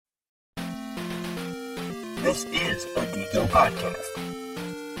This is a Geeko podcast.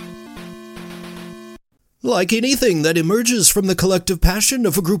 Like anything that emerges from the collective passion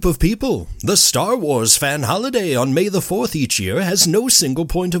of a group of people, the Star Wars fan holiday on May the 4th each year has no single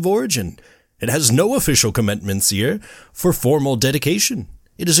point of origin. It has no official commitments year for formal dedication.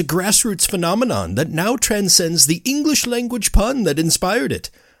 It is a grassroots phenomenon that now transcends the English language pun that inspired it.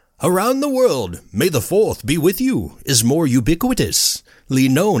 Around the world, May the 4th be with you is more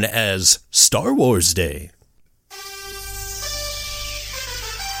ubiquitously known as Star Wars Day.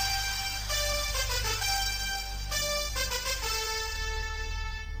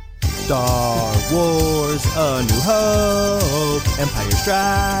 Star Wars, A New Hope, Empire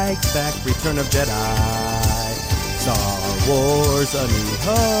Strikes Back, Return of Jedi. Star Wars, A New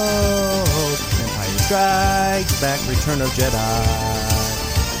Hope, Empire Strikes Back, Return of Jedi.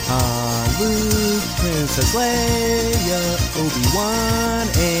 Han, Luke, Princess Leia, Obi-Wan,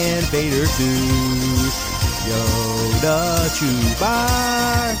 and Vader too. Yoda,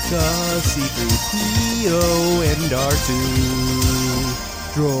 Chewbacca, C-3PO, and R2.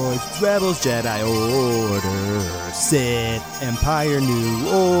 Droids, Rebels, Jedi Order, Sith, Empire, New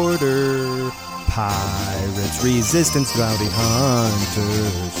Order, Pirates, Resistance, Bounty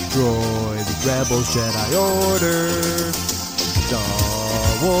Hunters, Droids, Rebels, Jedi Order, Star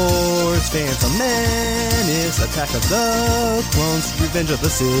Wars, Phantom Menace, Attack of the Clones, Revenge of the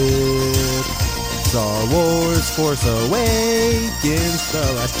Sith, Star Wars, Force Awakens,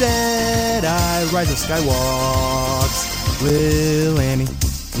 The Last Jedi, Rise of Skywalks, Lil Annie,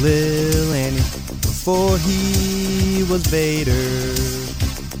 before he was Vader.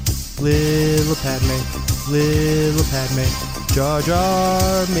 Lil Padme, Jar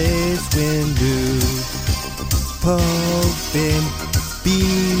Jar, Mace Windu, Poe, Finn,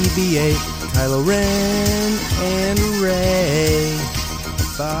 BB-8, Kylo Ren, and Rey,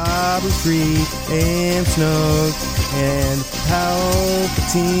 Babu Frick, and Snoke, and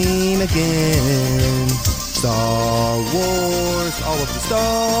Palpatine again. Star Wars, all of the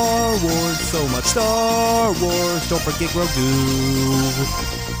Star Wars, so much Star Wars, don't forget Grogu.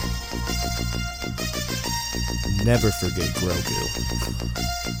 Never forget Grogu.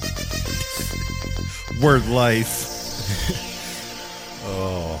 Word life.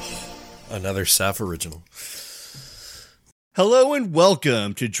 Oh, another Saf original. Hello and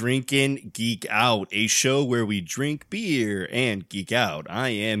welcome to Drinkin' Geek Out, a show where we drink beer and geek out.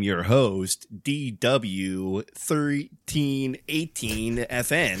 I am your host,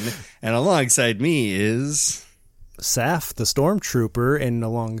 DW1318FN, and alongside me is... Saf, the Stormtrooper, and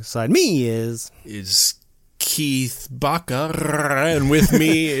alongside me is Keith Baca, and with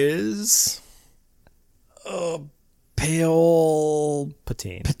me is... Pale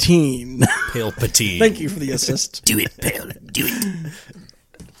Patine. Pale Patine. Thank you for the assist. Do it, Pale. Do it.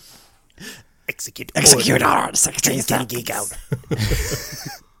 Execute our Secretary Geek Out.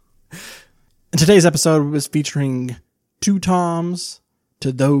 And today's episode was featuring two Toms,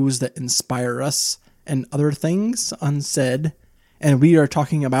 To Those That Inspire Us, and Other Things Unsaid. And we are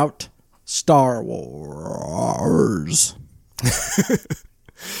talking about Star Wars.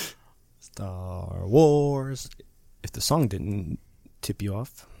 Star Wars. If the song didn't tip you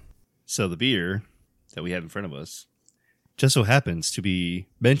off. So the beer that we have in front of us just so happens to be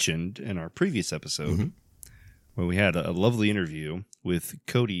mentioned in our previous episode where we had a lovely interview with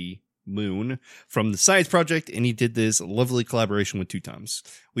Cody Moon from the Science Project, and he did this lovely collaboration with Two Toms.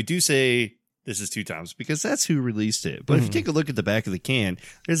 We do say this is Two Toms because that's who released it. But if you take a look at the back of the can,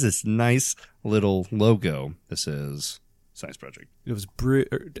 there's this nice little logo that says Science Project. It was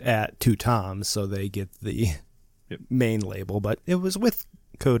brewed at Two Toms, so they get the main label, but it was with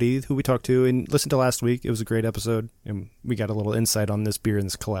Cody, who we talked to and listened to last week. It was a great episode, and we got a little insight on this beer and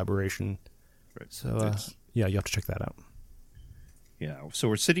this collaboration. Right. So, yeah, you have to check that out. Yeah, so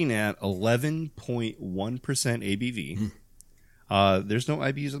we're sitting at 11.1% ABV. There's no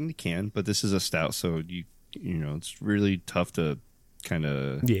IBUs on the can, but this is a stout, so you know it's really tough to kind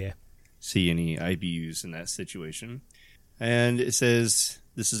of see any IBUs in that situation. And it says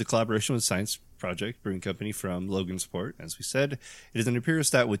this is a collaboration with Science Project Brewing Company from Logansport. As we said, it is an imperial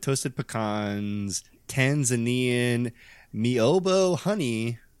stout with toasted pecans, Tanzanian Miobo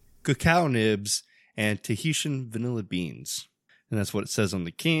honey, cacao nibs, and Tahitian vanilla beans. And that's what it says on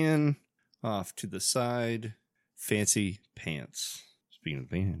the can. Off to the side, fancy pants. Speaking of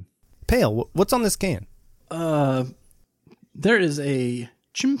the band. Pale, what's on this can? There is a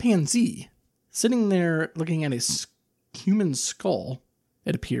chimpanzee sitting there looking at a human skull,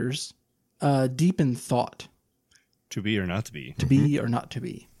 it appears, deep in thought. To be or not to be? To be or not to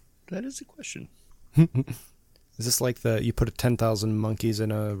be? That is a question. Is Is this like you put 10,000 monkeys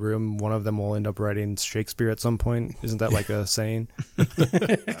in a room, one of them will end up writing Shakespeare at some point? Isn't that like a saying?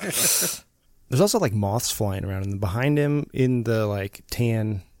 There's also like moths flying around, and behind him in the like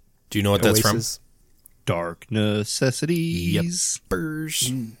tan. Do you know what that's oasis, Dark Necessities.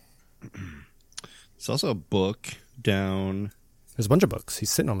 Spurs. It's also a book down. There's a bunch of books. He's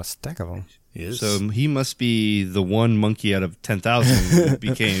sitting on a stack of them. Yes. So he must be the one monkey out of 10,000 that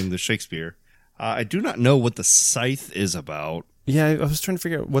became the Shakespeare. I do not know what the scythe is about. Yeah, I was trying to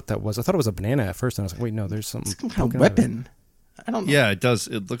figure out what that was. I thought it was a banana at first, and I was like, wait, no, there's something. Some kind of poking out it. weapon. I don't know. Yeah, it does.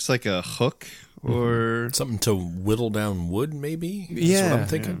 It looks like a hook or Something to whittle down wood, maybe? That's Yeah. what I'm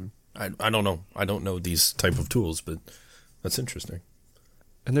thinking. I don't know. I don't know these type of tools, but that's interesting.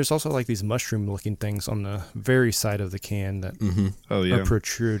 And there's also like these mushroom-looking things on the very side of the can that oh are yeah,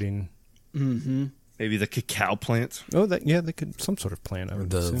 protruding. maybe the cacao plant. Oh, they could some sort of plant. I would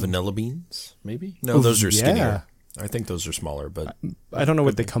The assume. vanilla beans, maybe? No, those are yeah. skinnier. I think those are smaller, but I don't know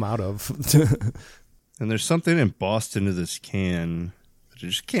what they come out of. And there's something embossed into this can. But I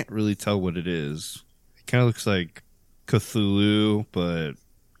just can't really tell what it is. It kind of looks like Cthulhu, but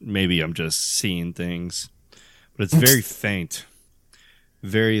maybe I'm just seeing things. But it's very faint,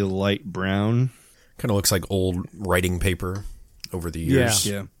 very light brown. kind of looks like old writing paper over the years.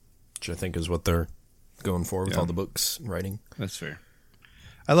 Yeah, Which I think is what they're going for with Yeah. all the books writing. that's fair.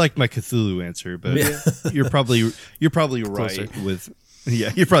 I like my Cthulhu answer, but you're probably Closer. right with.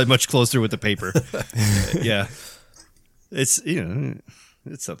 Yeah, you're probably much closer with the paper. Yeah, it's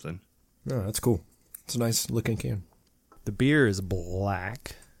it's something. No, that's cool. It's a nice looking can. The beer is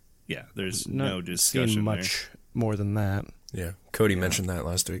black. Yeah, there's Not no discussion seeing there. much more than that. Yeah, Cody mentioned that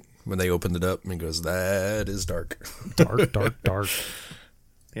last week when they opened it up, and he goes, "That is dark." Dark, dark, dark.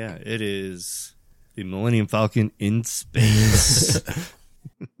 Yeah, it is the Millennium Falcon in space.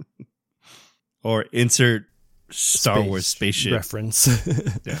 Or insert Star Wars spaceship. reference.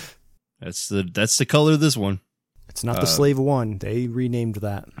 Yeah. That's the color of this one. It's not the Slave One. They renamed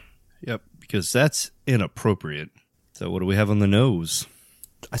that. Yep, because that's inappropriate. So what do we have on the nose?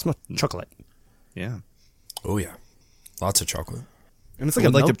 I smell chocolate. Yeah. Oh yeah, lots of chocolate. And it's like I a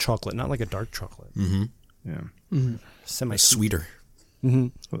would like milk to- chocolate, not like a dark chocolate. Yeah. Semi Sweeter.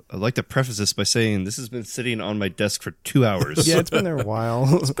 I'd like to preface this by saying this has been sitting on my desk for 2 hours. Yeah, it's been there a while.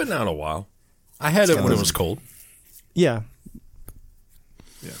 It's been out a while. I had it when it was cold. Yeah.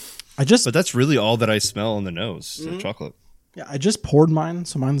 I just But that's really all that I smell on the nose, the chocolate. I just poured mine,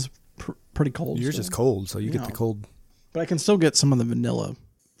 so mine's pretty cold. Yours still. is cold, so you get the Yeah. cold. But I can still get some of the vanilla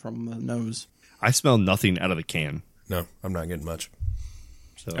from the nose. I smell nothing out of the can. No, I'm not getting much.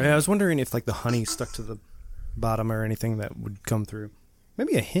 So I was wondering if like the honey stuck to the bottom or anything that would come through.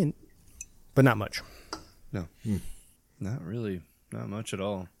 Maybe a hint, but not much. no. Not really. Not much at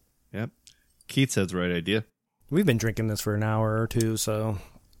all. Yep. Keith had the right idea. We've been drinking this for an hour or two, so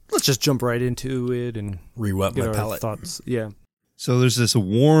let's just jump right into it and Re-wet get my our palate. thoughts. Yeah. So there's this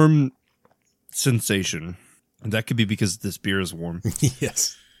warm sensation. And that could be because this beer is warm.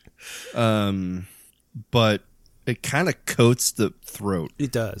 Yes. But it kind of coats the throat.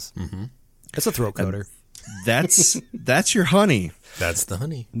 It does. Mm-hmm. It's a throat coater. That's your honey. That's the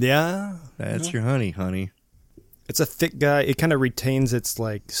honey. Yeah. That's your honey. It's a thick guy. It kind of retains its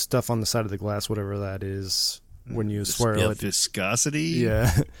like stuff on the side of the glass, whatever that is, when you swirl it. Viscosity.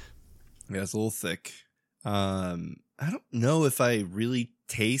 Yeah. Yeah, it's a little thick. I don't know if I really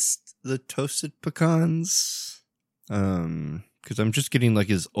taste the toasted pecans. Because I'm just getting like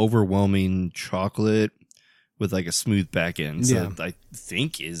his overwhelming chocolate with like a smooth back end. So Yeah. I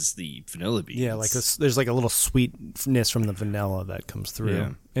think is the vanilla beans. Yeah, like there's like a little sweetness from the vanilla that comes through,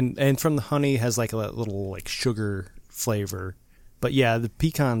 Yeah. and from the honey has like a little like sugar flavor. But yeah, the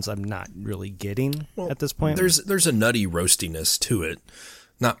pecans I'm not really getting at this point. There's a nutty roastiness to it.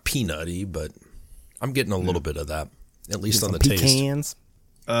 Not peanutty, but I'm getting a little bit of that, at least on the taste. pecans.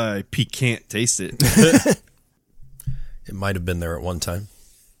 I can't taste it. It might have been there at one time.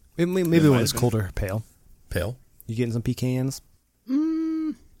 Maybe might when have it's been. colder, pale. Pale. You getting some pecans?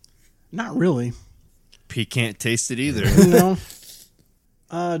 Not really. Can't taste it either. No.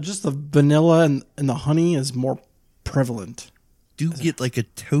 Just the vanilla and the honey is more prevalent. Do get like a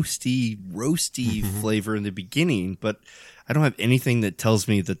toasty, roasty flavor in the beginning, but I don't have anything that tells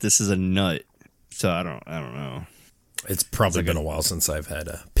me that this is a nut. So I don't know. It's probably been a while since I've had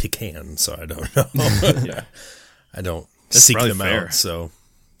a pecan, so I don't know. Yeah. I don't That's seek probably them fair. out, so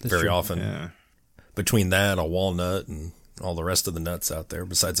very often. Yeah. Between that, a walnut, and all the rest of the nuts out there,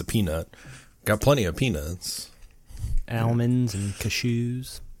 besides a peanut, got plenty of peanuts. Almonds and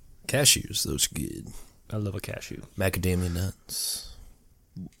cashews. Cashews, those are good. I love a cashew. Macadamia nuts.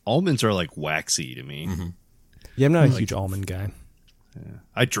 Almonds are like waxy to me. Yeah, I'm not a huge almond guy.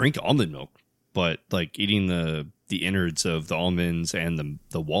 I drink almond milk, but like eating the innards of the almonds and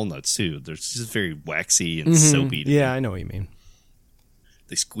the walnuts too. They're just very waxy and soapy. Yeah, I know what you mean.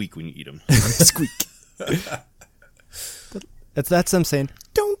 They squeak when you eat them. Squeak. That's them saying,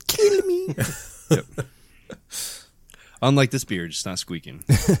 "Don't kill me." Yep. Unlike this beer, just not squeaking.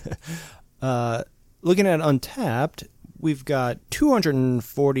 Looking at Untapped, we've got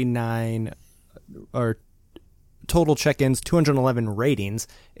 249 or total check-ins, 211 ratings,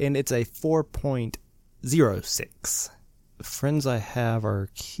 and it's a 4.06. The friends I have are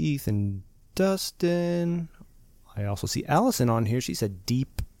Keith and Dustin. I also see Allison on here. She said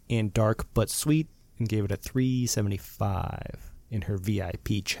deep and dark but sweet and gave it a 375 in her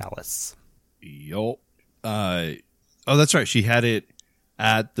VIP chalice. Yo. Oh, that's right. She had it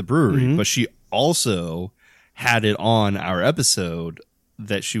at the brewery, but she also had it on our episode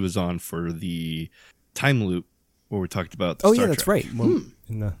that she was on for the time loop where we talked about the Star that's Trek. right. Well,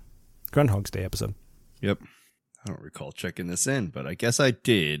 in the Groundhog's Day episode. Yep. I don't recall checking this in, but I guess I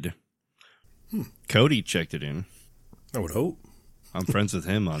did. Cody checked it in. I would hope. I'm friends with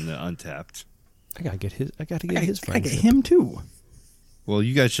him on the Untapped. I gotta get his I friendship. get him too. Well,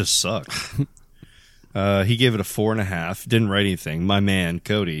 you guys just suck. He gave it a 4.5. Didn't write anything. My man,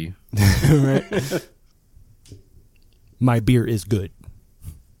 Cody. Right. My beer is good.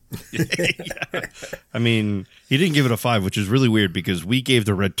 Yeah. I mean, he didn't give it a 5, which is really weird because we gave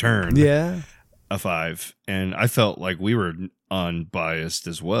the return Yeah. a 5, and I felt like we were unbiased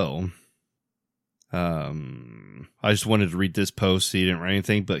as well. I just wanted to read this post. He didn't write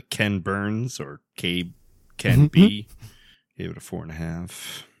anything, but Ken Burns or Ken B gave it a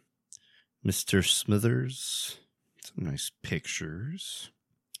 4.5. Mr. Smithers, some nice pictures.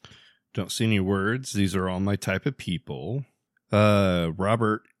 Don't see any words. These are all my type of people.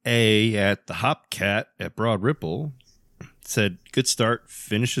 Robert A. at the Hopcat at Broad Ripple said, good start,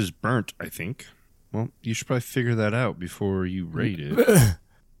 finishes burnt, I think. Well, you should probably figure that out before you rate it.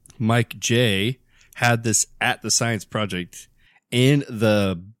 Mike J. had this at the Science Project in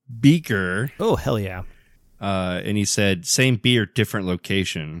the beaker. Oh, hell yeah. And he said, same beer, different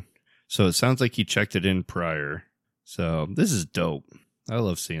location. So it sounds like he checked it in prior. So this is dope. I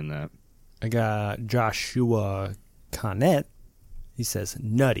love seeing that. I got Joshua Connett. He says,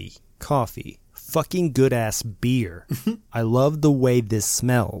 nutty, coffee, fucking good-ass beer. I love the way this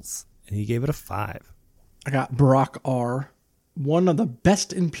smells. And he gave it a 5. I got Brock R. One of the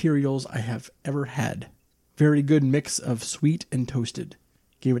best Imperials I have ever had. Very good mix of sweet and toasted.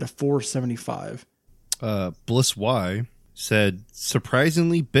 Gave it a 475. Bliss Y said,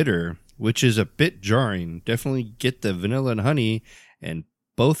 surprisingly bitter, which is a bit jarring. Definitely get the vanilla and honey, and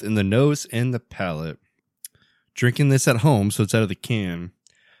both in the nose and the palate. Drinking this at home, so it's out of the can.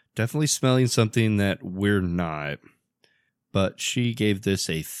 Definitely smelling something that we're not. But she gave this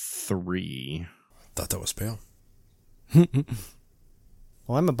a 3. Thought that was pale.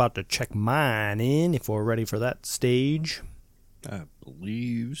 Well, I'm about to check mine in if we're ready for that stage. I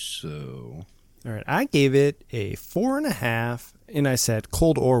believe so. All right, I gave it a 4.5, and I said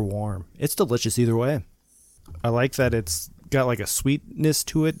cold or warm. It's delicious either way. I like that it's got like a sweetness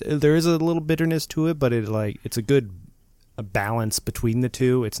to it. There is a little bitterness to it, but it's a good balance between the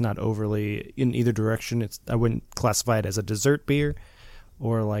two. It's not overly in either direction. I wouldn't classify it as a dessert beer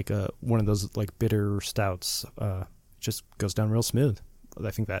or like one of those like bitter stouts. Just goes down real smooth.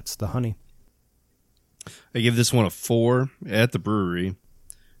 I think that's the honey. I give this one a 4 at the brewery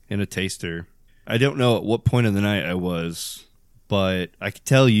in a taster. I don't know at what point of the night I was, but I can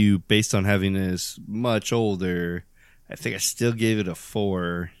tell you based on having this much older, I think I still gave it a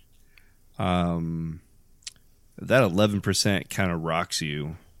 4. That 11% kind of rocks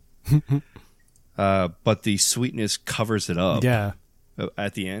you. But the sweetness covers it up. Yeah.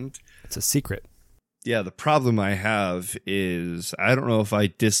 At the end. It's a secret. Yeah, the problem I have is I don't know if I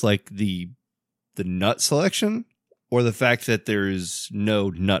dislike the nut selection or the fact that there is no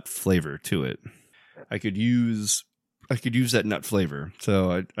nut flavor to it. I could use that nut flavor.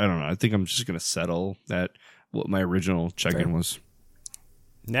 So I don't know. I think I'm just going to settle at what my original check-in was.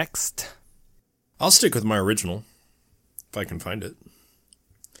 Next. I'll stick with my original, if I can find it.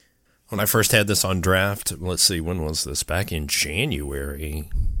 When I first had this on draft, let's see, when was this? Back in January,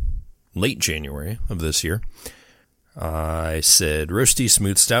 late January of this year. I said roasty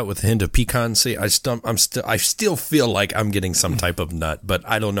smooth stout with a hint of piquancy. I still feel like I'm getting some type of nut, but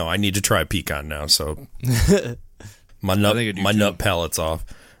I don't know. I need to try pecan now, so my nut palate's off.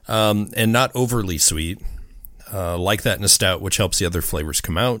 And not overly sweet. Like that in a stout, which helps the other flavors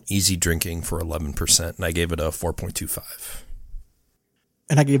come out. Easy drinking for 11%, and I gave it a 4.25.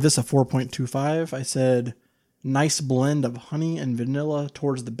 And I gave this a 4.25. I said Nice blend of honey and vanilla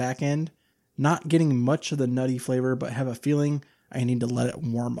towards the back end. Not getting much of the nutty flavor, but have a feeling I need to let it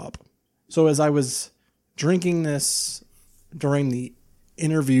warm up. So as I was drinking this during the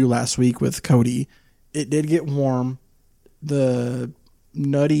interview last week with Cody, it did get warm. The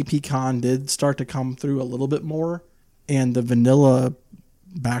nutty pecan did start to come through a little bit more, and the vanilla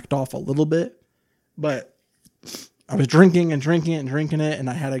backed off a little bit. But I was drinking it, and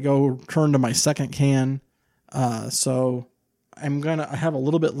I had to go turn to my second can. So I have a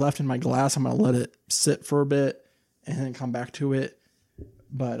little bit left in my glass. I'm going to let it sit for a bit and then come back to it.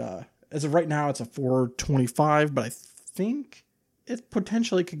 But as of right now, it's a 4.25, but I think it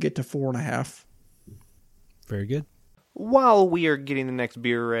potentially could get to 4.5. Very good. While we are getting the next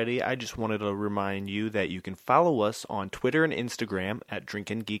beer ready, I just wanted to remind you that you can follow us on Twitter and Instagram at Drink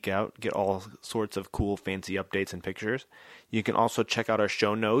and Geek Out, get all sorts of cool, fancy updates and pictures. You can also check out our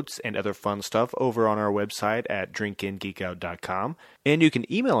show notes and other fun stuff over on our website at drinkandgeekout.com. And you can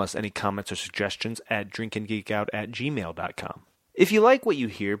email us any comments or suggestions at drinkandgeekout@gmail.com. If you like what you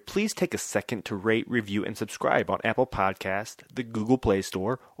hear, please take a second to rate, review, and subscribe on Apple Podcast, the Google Play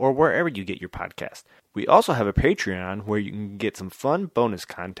Store, or wherever you get your podcast. We also have a Patreon where you can get some fun bonus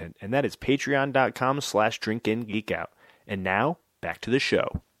content, and that is patreon.com/drinkandgeekout. And now, back to the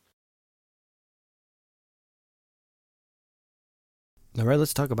show. All right,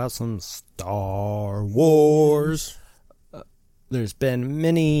 let's talk about some Star Wars. There's been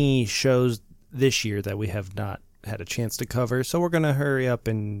many shows this year that we have not had a chance to cover, so we're going to hurry up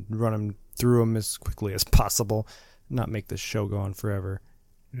and run through them as quickly as possible, not make this show go on forever.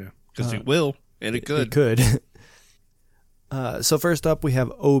 Yeah, because it will, and it could. It could. So first up, we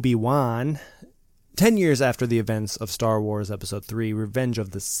have Obi-Wan. 10 years after the events of Star Wars Episode 3, Revenge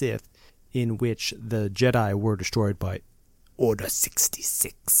of the Sith, in which the Jedi were destroyed by Order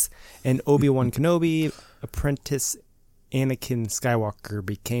 66, and Obi-Wan Kenobi, apprentice Anakin Skywalker,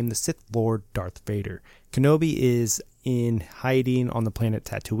 became the Sith Lord Darth Vader. Kenobi is in hiding on the planet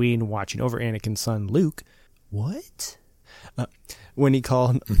Tatooine, watching over Anakin's son Luke. What? When he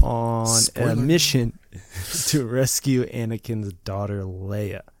called on a mission to rescue Anakin's daughter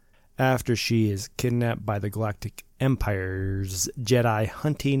Leia, after she is kidnapped by the Galactic Empire's Jedi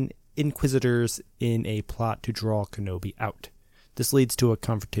hunting Inquisitors in a plot to draw Kenobi out. This leads to a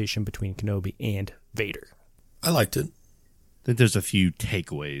confrontation between Kenobi and Vader. I liked it. I think there's a few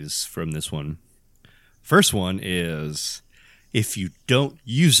takeaways from this one. First one is, if you don't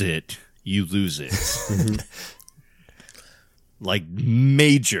use it, you lose it. Like,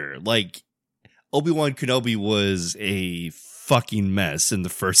 major. Like, Obi-Wan Kenobi was a fucking mess in the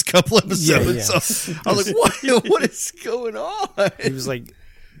first couple episodes. Yeah. So I was like, what is going on? He was like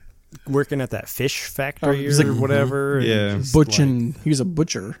working at that fish factory he's like, or whatever. and Yeah. just He was a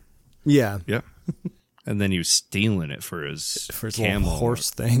butcher. Yeah. Yeah. And then he was stealing it for his camel. Little horse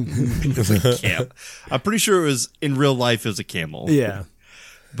thing. It was a I'm pretty sure it was, in real life, it was a camel. Yeah.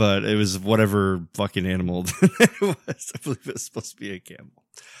 But it was whatever fucking animal it was. I believe it was supposed to be a camel.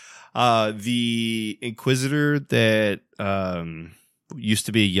 The Inquisitor that used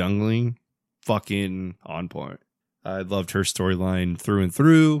to be a youngling, fucking on point. I loved her storyline through and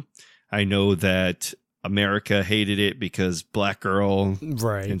through. I know that America hated it because black girl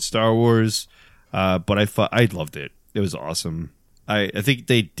Right. in Star Wars. But I loved it. It was awesome. I think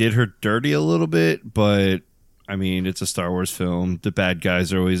they did her dirty a little bit, but I mean, it's a Star Wars film. The bad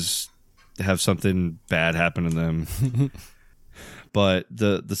guys always have something bad happen to them. But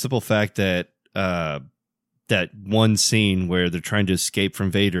the simple fact that that one scene where they're trying to escape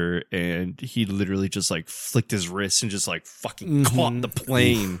from Vader and he literally just like flicked his wrist and just like fucking caught the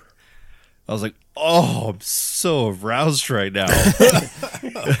plane. I was like, oh, I'm so aroused right now.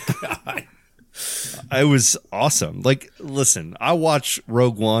 It was awesome. Like, listen, I watch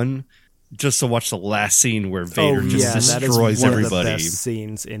Rogue One just to watch the last scene where Vader destroys that is one everybody. of the best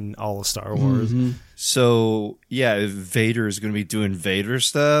scenes in all of Star Wars. Mm-hmm. So yeah, if Vader is going to be doing Vader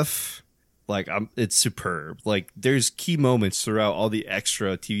stuff, like it's superb. Like, there's key moments throughout all the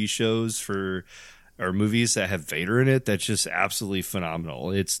extra TV shows or movies that have Vader in it that's just absolutely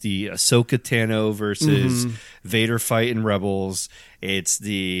phenomenal. It's the Ahsoka Tano versus Vader fight in Rebels. It's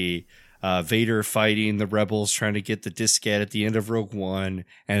the Vader fighting the Rebels trying to get the diskette at the end of Rogue One.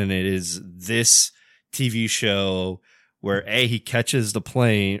 And it is this TV show where he catches the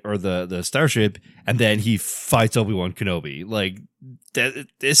plane or the starship and then he fights Obi-Wan Kenobi. Like, that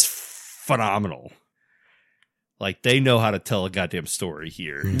is phenomenal. Like, they know how to tell a goddamn story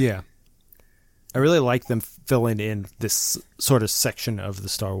here. Yeah. I really like them filling in this sort of section of the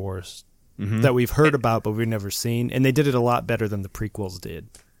Star Wars that we've heard about but we've never seen. And they did it a lot better than the prequels did.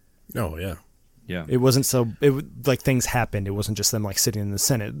 Oh, yeah. Yeah. It wasn't like things happened. It wasn't just them like sitting in the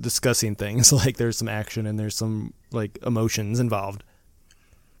Senate discussing things. Like there's some action and there's some like emotions involved.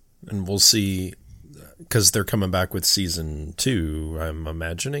 And we'll see, because they're coming back with season 2, I'm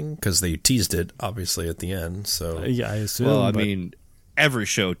imagining, because they teased it obviously at the end. So Yeah, I assume. Well, I but- mean, every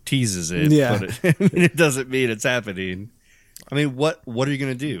show teases it, Yeah. but it doesn't mean it's happening. I mean, what are you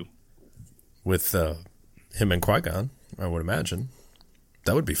going to do? with him and Qui-Gon, I would imagine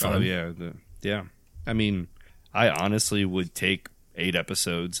that would be fun. Oh yeah, yeah. I mean, I honestly would take 8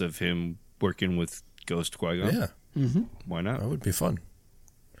 episodes of him working with Ghost Qui-Gon. Yeah, Why not? that would be fun.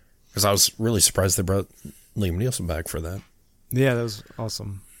 Because I was really surprised they brought Liam Neeson back for that. Yeah, that was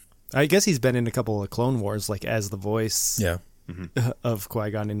awesome. I guess he's been in a couple of Clone Wars, like as the voice Yeah, of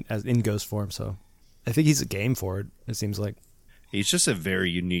Qui-Gon in ghost form. So I think he's a game for it. It seems like He's just a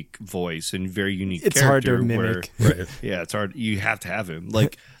very unique voice and very unique it's hard character. to mimic. right. Yeah, it's hard. You have to have him.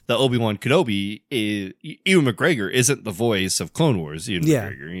 Like the Obi-Wan Kenobi, Ewan McGregor isn't the voice of Clone Wars. Ewan Yeah.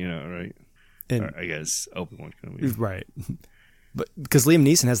 McGregor, right? And- Or I guess Obi-Wan Kenobi. Right. But because Liam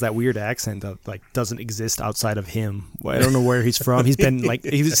Neeson has that weird accent that like doesn't exist outside of him. I don't know where he's from. He's been like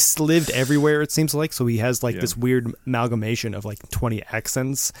he's lived everywhere, it seems like. So he has like this weird amalgamation of like 20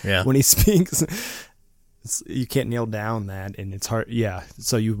 accents when he speaks. You can't nail down that, and it's hard. Yeah,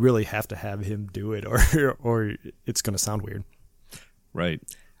 so you really have to have him do it, or it's going to sound weird. Right.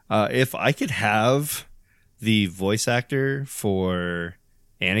 If I could have the voice actor for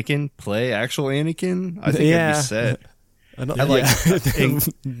Anakin play actual Anakin, I think I'd be set. I like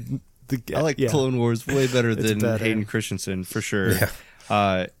I like yeah. Clone Wars way better than better. Hayden Christensen for sure. Yeah.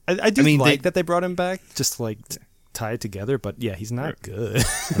 I do mean, like that they brought him back, just to, like tie it together. But yeah, he's not good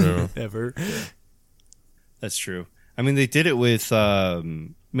ever. That's true. I mean, they did it with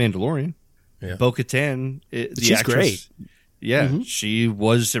Mandalorian. Yeah. Bo-Katan, the She's actress, great. Yeah, she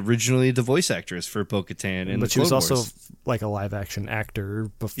was originally the voice actress for Bo-Katan, But the she was Clone also Wars. like a live action actor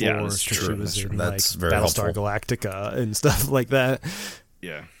before. Yeah, that's 'cause true. She was That's in true. That's like very Battlestar helpful. Galactica and stuff like that.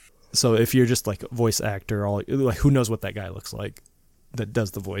 Yeah. So if you're just like a voice actor, like who knows what that guy looks like that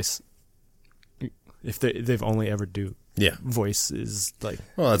does the voice? If they've only ever do Yeah. voices, like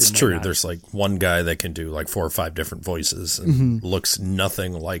Well, that's it might true. not- There's like one guy that can do like 4 or 5 different voices and looks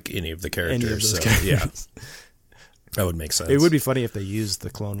nothing like any of the any of characters. those So characters. yeah, that would make sense. It would be funny if they used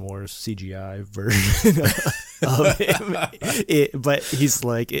the Clone Wars CGI version of him. But he's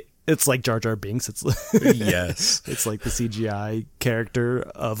like, it's like Jar Jar Binks. It's Yes. it's like the CGI character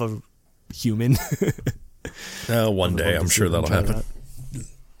of a human. One day, I'm sure that'll happen.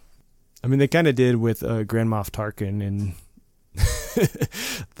 I mean, they kind of did with Grand Moff Tarkin in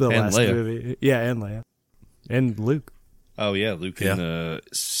the last Leia. movie. Yeah, and Leia. And Luke. Oh yeah, Luke Yeah. in the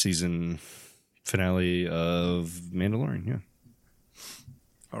season finale of Mandalorian. Yeah.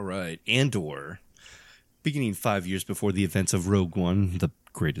 All right, Andor, beginning 5 years before the events of Rogue One, the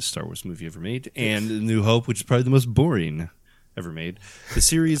greatest Star Wars movie ever made, and New Hope, which is probably the most boring ever made. The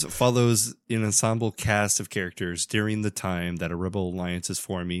series follows an ensemble cast of characters during the time that a rebel alliance is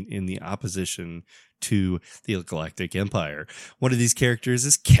forming in the opposition to the Galactic Empire. One of these characters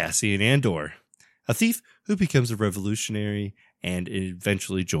is Cassian Andor, a thief who becomes a revolutionary and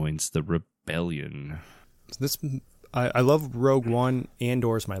eventually joins the rebellion. I love Rogue One.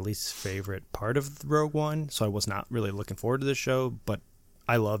 Andor is my least favorite part of Rogue One, so I was not really looking forward to this show, but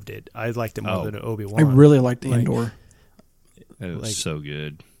I loved it. I liked it more than Obi-Wan. I really liked Andor. It was Like- so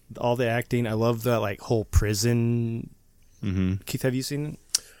good. All the acting. I love the like whole prison. Keith, have you seen it?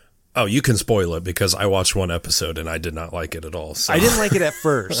 Oh, you can spoil it because I watched one episode and I did not like it at all. So, I didn't like it at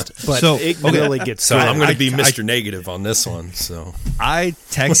first, but So, it okay. really gets so good. I'm going to be I- Mr. Negative on this one. So I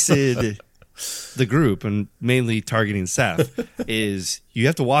texted the group, and mainly targeting Saf, is you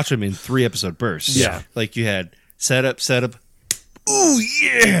have to watch them in 3-episode bursts. Yeah. Like you had setup, ooh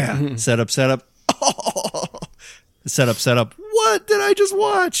yeah, setup, setup. What did I just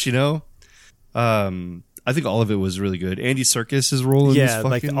watch? You know, I think all of it was really good. Andy Serkis' role in this Yeah,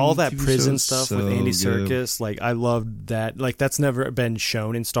 like fucking all that TV prison show is stuff so with Andy good. Serkis. Like I loved that. Like that's never been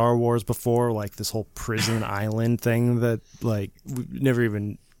shown in Star Wars before. Like this whole prison island thing that like we never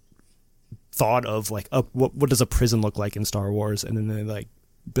even thought of. Like what does a prison look like in Star Wars? And then they like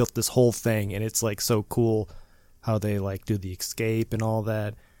built this whole thing, and it's like so cool how they like do the escape and all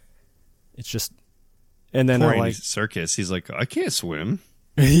that. It's just, and then Poor I Andy like Serkis. He's like, I can't swim.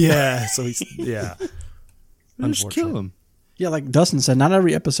 yeah. So he's yeah. Just kill him. Yeah, like Dustin said, not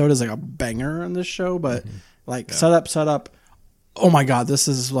every episode is like a banger on this show, but like set up. Oh my God, this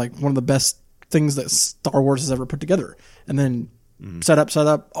is like one of the best things that Star Wars has ever put together. And then set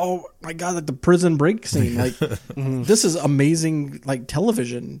up. Oh my God, like the prison break scene. Like this is amazing, like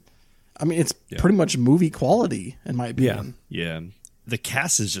television. I mean, it's pretty much movie quality, in my opinion. Yeah. The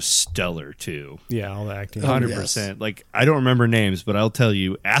cast is just stellar, too. Yeah, all the acting. 100%. Like, I don't remember names, but I'll tell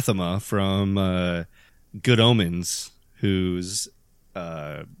you, Athema from Good Omens, who's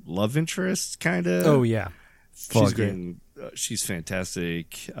love interest, kind of. Oh, yeah. She's great. She's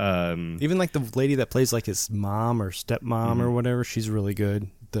fantastic. Even like the lady that plays like his mom or stepmom or whatever, she's really good.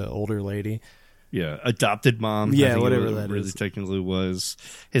 The older lady. Yeah, adopted mom. Yeah, I think whatever it that really is. technically was.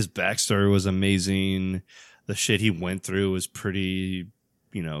 His backstory was amazing. The shit he went through was pretty,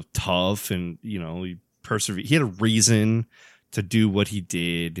 tough, and he persevered. He had a reason to do what he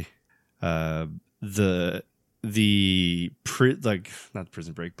did. Not the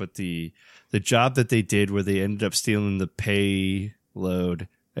Prison Break, but the job that they did where they ended up stealing the payload,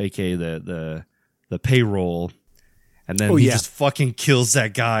 aka the payroll, and then he just fucking kills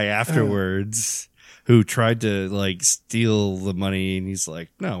that guy afterwards who tried to like steal the money, and he's like,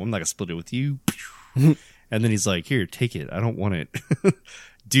 no, I'm not gonna split it with you. And then he's like, here, take it. I don't want it.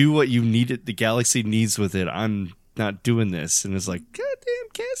 Do what you need it. The galaxy needs with it. I'm not doing this. And it's like, goddamn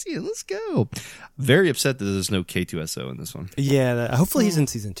Cassian, let's go. Very upset that there's no K2SO in this one. Yeah, hopefully he's in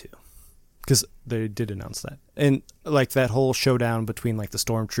season 2. Because they did announce that. And like that whole showdown between like the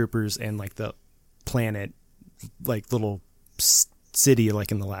stormtroopers and like the planet, like little city,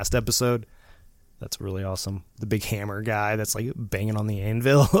 like in the last episode. That's really awesome. The big hammer guy that's like banging on the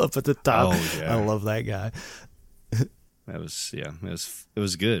anvil up at the top. Oh, yeah. I love that guy. It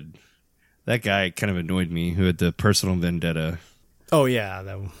was good. That guy kind of annoyed me, who had the personal vendetta. Oh yeah,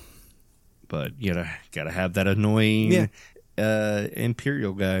 that one. But you gotta have that annoying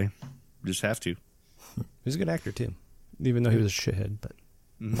Imperial guy. Just have to. He's a good actor too, even though he was a shithead. But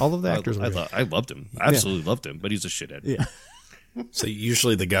all of the actors were good. I loved him. I absolutely loved him, but he's a shithead. Yeah. So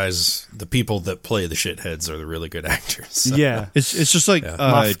usually the people that play the shitheads are the really good actors. So. Yeah. It's just like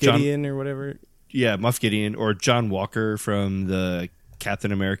Moff Gideon or whatever. Yeah, Moff Gideon or John Walker from the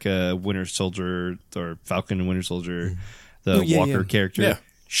Captain America Winter Soldier or Falcon and Winter Soldier, the Walker character. Yeah.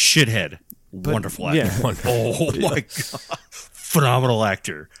 Shithead. Wonderful actor. Yeah. Oh my God. Phenomenal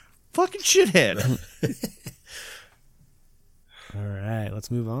actor. Fucking shithead. All right,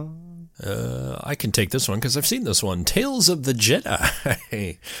 let's move on. I can take this one because I've seen this one. Tales of the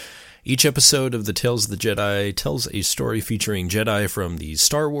Jedi. Each episode of the Tales of the Jedi tells a story featuring Jedi from the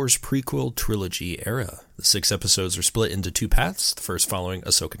Star Wars prequel trilogy era. The 6 episodes are split into 2 paths, the first following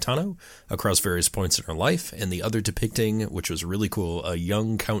Ahsoka Tano across various points in her life, and the other depicting, which was really cool, a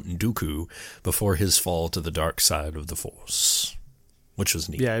young Count Dooku before his fall to the dark side of the Force, which was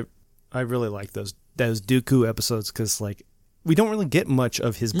neat. Yeah, I really like those Dooku episodes because like we don't really get much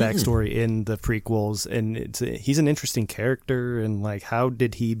of his backstory in the prequels, and he's an interesting character, and like how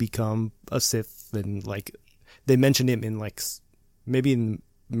did he become a Sith, and like they mentioned him in like maybe in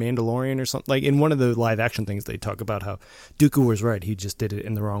Mandalorian or something, like in one of the live action things they talk about how Dooku was right, he just did it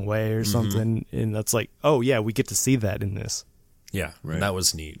in the wrong way or something, and that's like, oh yeah, we get to see that in this. Yeah, right. That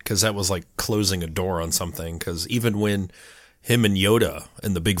was neat because that was like closing a door on something, because even when him and Yoda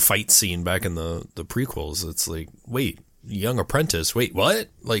in the big fight scene back in the prequels, it's like, wait, young apprentice, wait, what?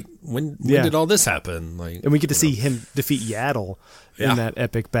 Like when did all this happen? Like, and we get to see him defeat Yaddle in that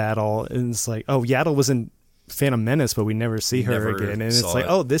epic battle, and it's like, oh, Yaddle was in Phantom Menace, but we never see her again, and it's like,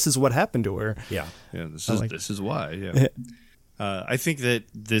 oh, this is what happened to her. Yeah, this is why. Yeah, I think that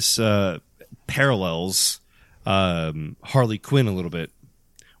this parallels Harley Quinn a little bit,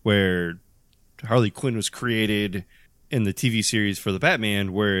 where Harley Quinn was created in the TV series for the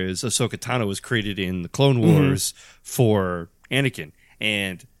Batman, whereas Ahsoka Tano was created in the Clone Wars for Anakin.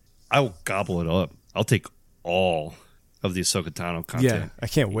 And I will gobble it up. I'll take all of the Ahsoka Tano content. Yeah, I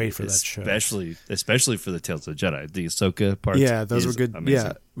can't wait for that show. Especially for the Tales of the Jedi. The Ahsoka parts. Yeah, those were good. Amazing.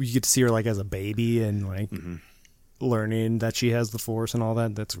 Yeah, you get to see her like as a baby and like learning that she has the Force and all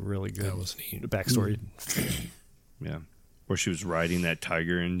that. That's really good. That was neat. The backstory. Yeah. Where she was riding that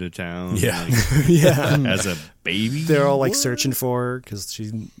tiger into town. Yeah. Like, Yeah. as a baby. They're all like searching for her because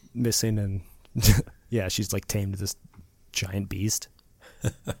she's missing, and yeah, she's like tamed this giant beast.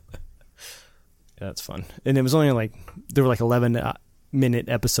 That's fun. And it was only like, there were like 11-minute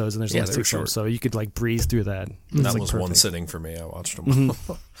episodes, and there's like 6 films, so you could like breeze through that. That like was perfect. one sitting for me. I watched them.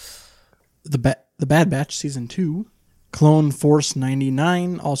 The Bad Batch Season 2, Clone Force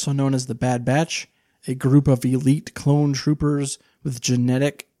 99, also known as the Bad Batch, a group of elite clone troopers with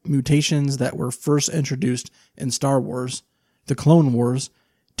genetic mutations that were first introduced in Star Wars, the Clone Wars,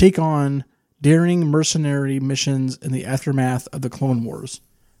 take on daring mercenary missions in the aftermath of the Clone Wars.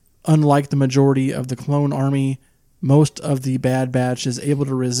 Unlike the majority of the clone army, most of the Bad Batch is able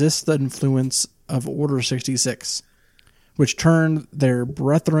to resist the influence of Order 66, which turned their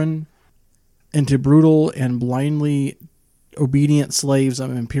brethren into brutal and blindly obedient slaves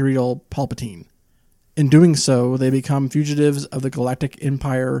of Imperial Palpatine. In doing so, they become fugitives of the Galactic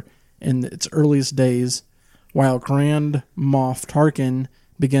Empire in its earliest days, while Grand Moff Tarkin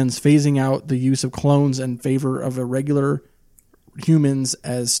begins phasing out the use of clones in favor of irregular humans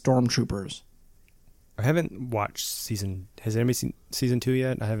as stormtroopers. I haven't watched Has anybody seen season 2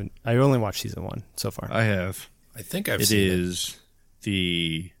 yet? I haven't. I only watched season 1 so far. I have. I think I've It seen is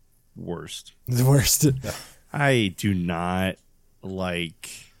the worst. The worst. I do not like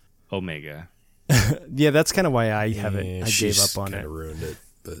Omega. Yeah, that's kind of why I it. haven't. I gave up on it. Ruined it,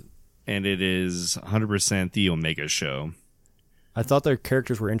 but And it is 100% the Omega show. I thought their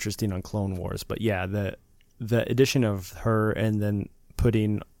characters were interesting on Clone Wars, but yeah, the addition of her and then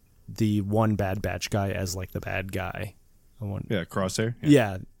putting the one Bad Batch guy as like the bad guy. Yeah, Crosshair.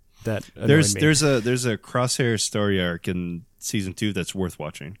 Yeah, that annoyed There's me. there's a Crosshair story arc in season 2 that's worth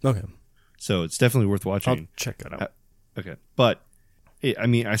watching. Okay, So it's definitely worth I'll watching. check that out. Okay, but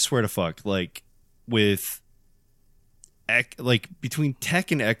I swear to fuck, like with like between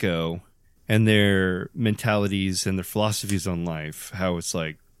Tech and Echo and their mentalities and their philosophies on life, how it's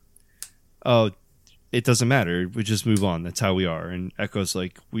like, oh, it doesn't matter, we just move on. That's how we are. And Echo's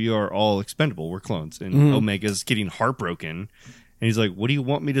like, we are all expendable. We're clones. And Omega's getting heartbroken, and he's like, what do you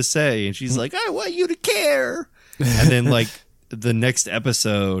want me to say? And she's like, I want you to care. And then like the next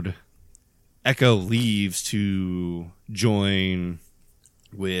episode, Echo leaves to join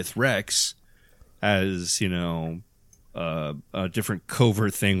with Rex as, a different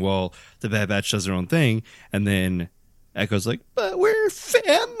covert thing while the Bad Batch does their own thing. And then Echo's like, but we're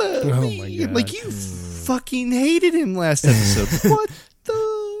family. Oh my God. Like, you fucking hated him last episode. What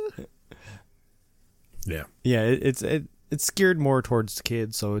the? yeah. Yeah, it's geared more towards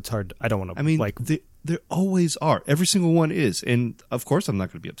kids, so it's hard. I don't want to. I mean, like, they always are. Every single one is. And of course, I'm not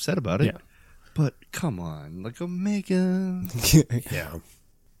going to be upset about it. Yeah. But come on, like Omega. Yeah.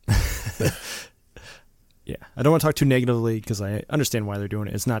 yeah, I don't want to talk too negatively because I understand why they're doing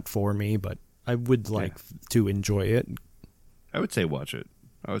it. It's not for me, but I would like to enjoy it. I would say watch it.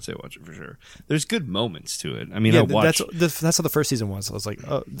 I would say watch it for sure. There's good moments to it. I mean, Yeah, I watched. that's how the first season was. I was like,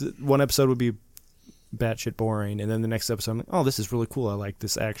 oh, one episode would be batshit boring, and then the next episode, I'm like, oh, this is really cool. I like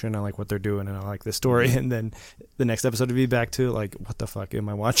this action. I like what they're doing, and I like this story. And then the next episode would be back to like, what the fuck am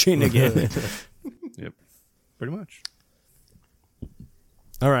I watching again? Yep, pretty much.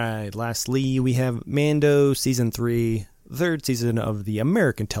 All right. Lastly, we have Mando Season 3, third season of the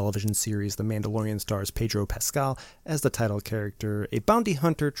American television series The Mandalorian. Stars Pedro Pascal as the title character, a bounty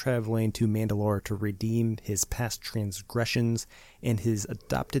hunter traveling to Mandalore to redeem his past transgressions and his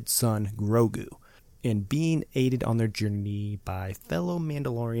adopted son Grogu, and being aided on their journey by fellow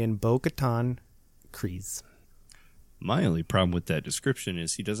Mandalorian Bo-Katan Kryze. My only problem with that description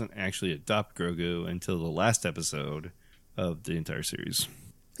is he doesn't actually adopt Grogu until the last episode of the entire series.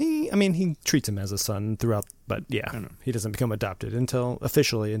 He treats him as a son throughout, but yeah, I know. he doesn't become adopted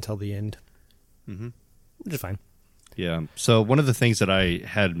officially until the end, which is fine. Yeah. So one of the things that I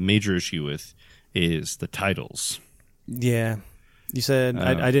had major issue with is the titles. Yeah, you said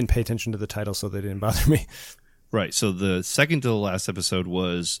I didn't pay attention to the title, so they didn't bother me. Right. So the second to the last episode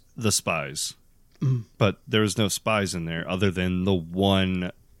was The Spies. But there was no spies in there other than the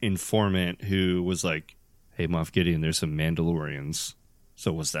one informant who was like, hey, Moff Gideon, there's some Mandalorians.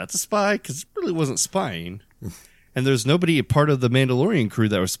 So was that the spy? Because it really wasn't spying. And there's nobody a part of the Mandalorian crew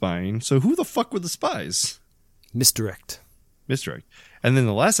that was spying. So who the fuck were the spies? Misdirect. And then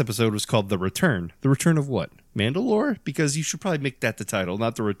the last episode was called The Return. The Return of what? Mandalore? Because you should probably make that the title,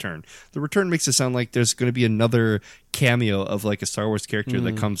 not The Return. The Return makes it sound like there's going to be another cameo of like a Star Wars character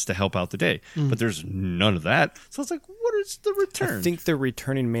that comes to help out the day. But there's none of that. So I was like, what is The Return? I think they're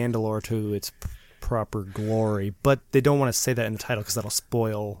returning Mandalore to its proper glory, but they don't want to say that in the title because that'll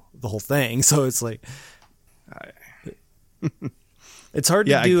spoil the whole thing. So it's like, it's hard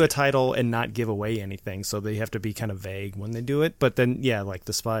to do a title and not give away anything. So they have to be kind of vague when they do it. But then, yeah, like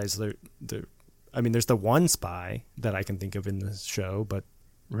the spies, there's the one spy that I can think of in the show, but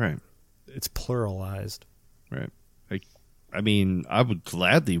Right. it's pluralized. Right. I mean, I would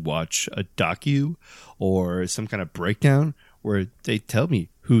gladly watch a docu or some kind of breakdown where they tell me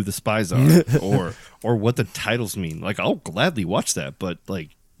who the spies are or what the titles mean. Like, I'll gladly watch that, but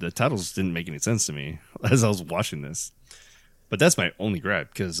like the titles didn't make any sense to me as I was watching this. But that's my only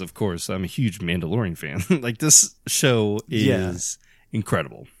gripe because, of course, I'm a huge Mandalorian fan. Like, this show is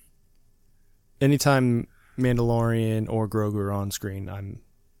incredible. Anytime Mandalorian or Grogu are on screen, I'm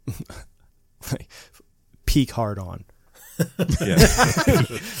like peak hard on. Yeah.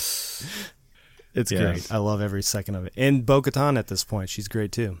 It's Yeah. great. I love every second of it. And Bo-Katan at this point, she's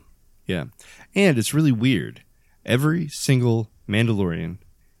great too. Yeah. And it's really weird. Every single Mandalorian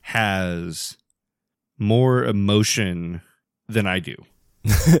has more emotion than I do.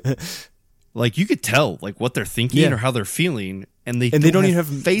 Like, you could tell like what they're thinking or how they're feeling, and they don't even have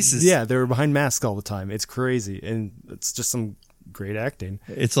faces. Yeah, they're behind masks all the time. It's crazy, and it's just some great acting.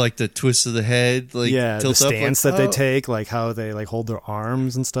 It's like the twist of the head, like the tilt up, stance like, that they take, like how they like hold their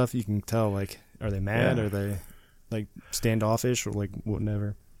arms and stuff. You can tell, like, are they mad? Yeah. Are they like standoffish or like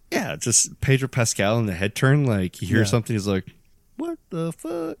whatever? Yeah, just Pedro Pascal in the head turn. Like, he hears something, he's like, "What the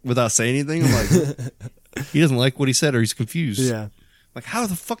fuck?" Without saying anything. I'm like, he doesn't like what he said, or he's confused. Yeah. Like, how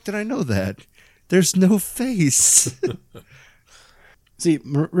the fuck did I know that? There's no face. See,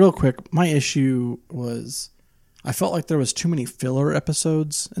 real quick, my issue was I felt like there was too many filler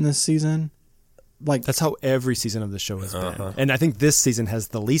episodes in this season. Like, That's how every season of the show has been. And I think this season has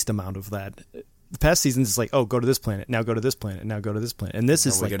the least amount of that. The past seasons is like, oh, go to this planet, now go to this planet, now go to this planet. And this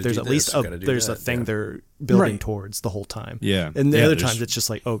is we like, gotta there's do at least this, we gotta do there's that, a thing yeah. they're building Right. towards the whole time. Yeah. And the Yeah, other there's- times it's just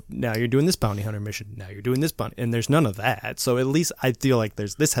like, oh, now you're doing this bounty hunter mission, now you're doing this bounty, and there's none of that. So at least I feel like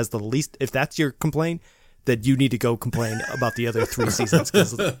this has the least. If that's your complaint, that you need to go complain about the other 3 seasons,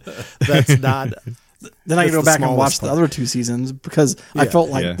 because that's not. then I That's go the back and watch smallest the one. other 2 seasons because I felt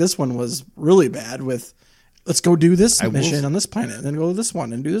like this one was really bad with, let's go do this mission on this planet and then go to this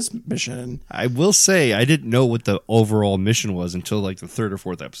one and do this mission. I will say, I didn't know what the overall mission was until like the 3rd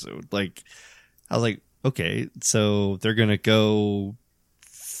or 4th episode. Like, I was like, okay, so they're going to go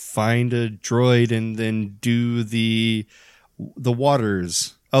find a droid and then do the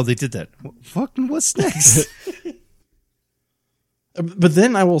waters. Oh, they did that. Fucking what's next? But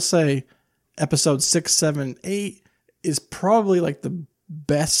then I will say episode 6, 7, 8 is probably like the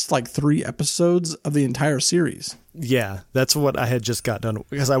best like 3 episodes of the entire series. Yeah, that's what I had just got done,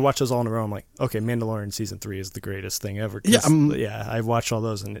 because I watched those all in a row. I'm like, okay, Mandalorian season 3 is the greatest thing ever. 'Cause, I watched all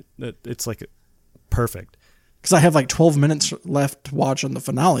those, and it's like perfect. Because I have like 12 minutes left to watch on the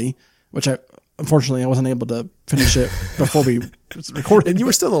finale, which unfortunately I wasn't able to finish it before we recorded. And you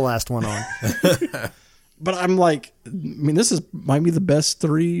were still the last one on. But I'm like, I mean, might be the best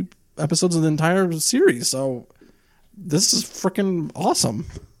 3 episodes of the entire series. So this is freaking awesome.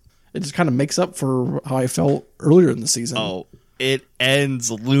 It just kind of makes up for how I felt earlier in the season. Oh, it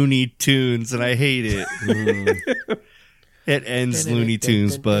ends Looney Tunes, and I hate it. It ends Looney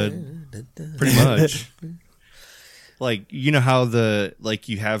Tunes, but pretty much. Like, you know how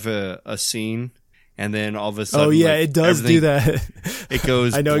you have a scene, and then all of a sudden, Oh yeah, like, it does do that. It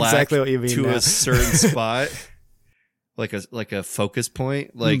goes I know black exactly what you mean to now. a certain spot, like a focus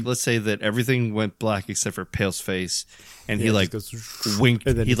point. Like, let's say that everything went black except for Pale's face, and he Yeah, it like just goes- winked.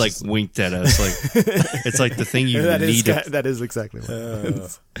 and then He it like just- winked at us. Like, it's like the thing you that need to that is exactly what it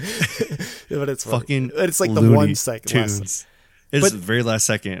is. But it's funny. fucking. It's like the Looney 1 second. Tunes. It's But- the very last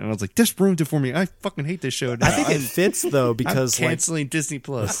second, and I was like, "This ruined it for me. I fucking hate this show now." I think it fits though, because I'm like canceling Disney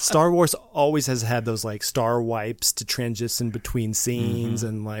Plus. Star Wars always has had those like star wipes to transition between scenes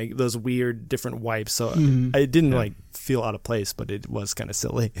and like those weird different wipes. So I didn't like feel out of place, but it was kind of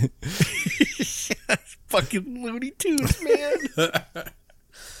silly. Fucking Looney Tunes, man.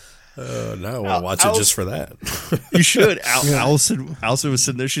 Now I want to watch it just for that. You should. Allison was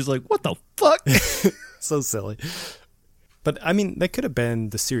sitting there. She's like, "What the fuck?" So silly. But I mean, that could have been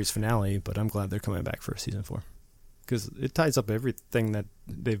the series finale, but I'm glad they're coming back for season 4. Because it ties up everything that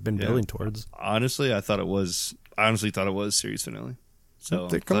they've been building towards. Honestly, I thought it was series finale. So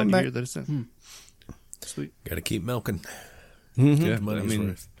They're I'm glad coming to back. hear that it's in. Sweet. Got to keep milking. Yeah, Money's I mean,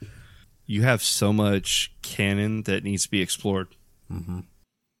 worth. you have so much canon that needs to be explored. Mm-hmm.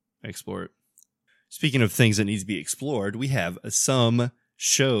 Explore it. Speaking of things that need to be explored, we have some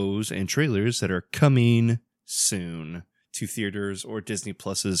shows and trailers that are coming soon to theaters or Disney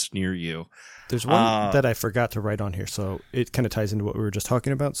Pluses near you. There's one that I forgot to write on here, so it kind of ties into what we were just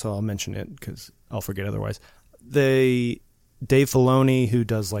talking about, so I'll mention it because I'll forget otherwise. Dave Filoni, who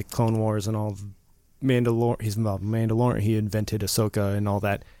does like Clone Wars and all of Mandalorian, he's involved in Mandalorian, he invented Ahsoka and all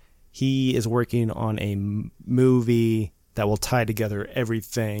that. He is working on a movie that will tie together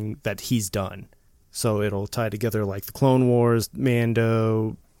everything that he's done. So it'll tie together like the Clone Wars,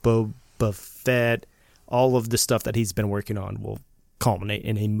 Mando, Boba Fett, all of the stuff that he's been working on will culminate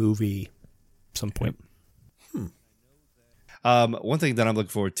in a movie some point. One thing that I'm looking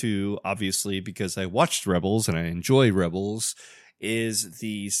forward to, obviously, because I watched Rebels and I enjoy Rebels, is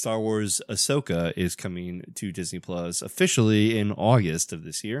the Star Wars Ahsoka is coming to Disney Plus officially in August of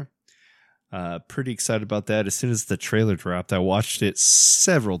this year. Pretty excited about that. As soon as the trailer dropped, I watched it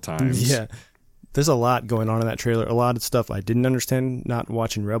several times. Yeah. There's a lot going on in that trailer. A lot of stuff I didn't understand not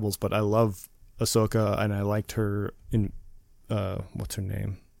watching Rebels, but I love Ahsoka and I liked her in what's her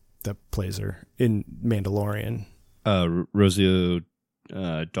name? that plays her in Mandalorian. Rosario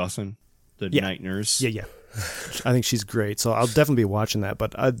Dawson, the Yeah. night nurse. Yeah. I think she's great, so I'll definitely be watching that.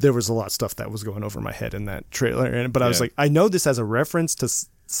 But there was a lot of stuff that was going over my head in that trailer, but I was Yeah. like, I know this as a reference to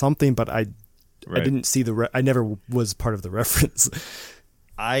something, but I Right. didn't see I never was part of the reference.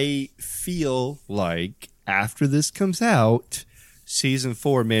 I feel like after this comes out, season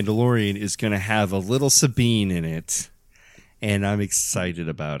 4 Mandalorian is going to have a little Sabine in it. And I'm excited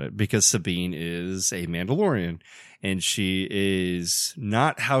about it because Sabine is a Mandalorian and she is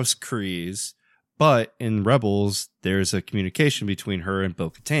not House Kryze, but in Rebels, there's a communication between her and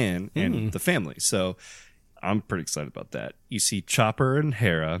Bo-Katan and the family. So I'm pretty excited about that. You see Chopper and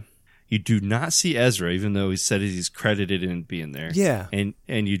Hera. You do not see Ezra, even though he said he's credited in being there. Yeah. And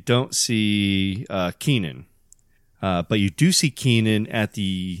you don't see Keenan. But you do see Keenan at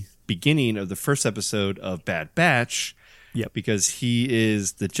the beginning of the first episode of Bad Batch. Yep. Because he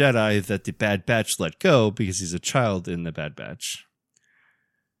is the Jedi that the Bad Batch let go because he's a child in the Bad Batch.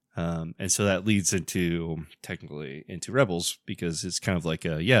 And so that leads into Rebels because it's kind of like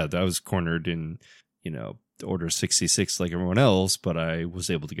I was cornered in, Order 66 like everyone else, but I was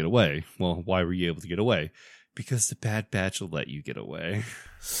able to get away. Well, why were you able to get away? Because the Bad Batch will let you get away.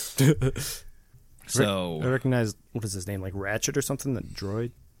 So I recognize, what is his name, like Ratchet or something, that droid?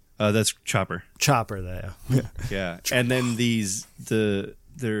 that's Chopper. Chopper, there. Yeah. And then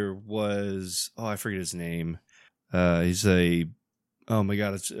there was, I forget his name. He's oh my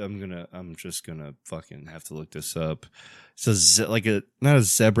God, I'm just gonna fucking have to look this up. It's not a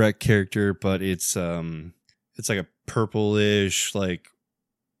Zebrak character, but it's like a purplish, like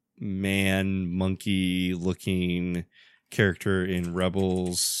man monkey looking character in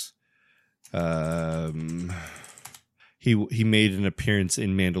Rebels. He made an appearance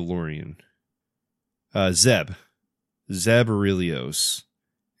in Mandalorian. Zeb Aurelios.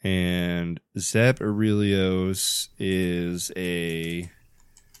 And Zeb Aurelios is I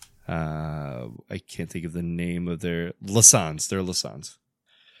can't think of the name of their Lasans. They're Lasans.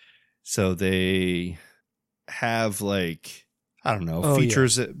 So they have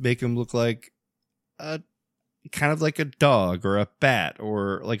features that make them look like kind of like a dog or a bat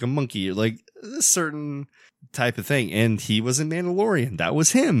or like a monkey, like a certain type of thing. And he was in Mandalorian. That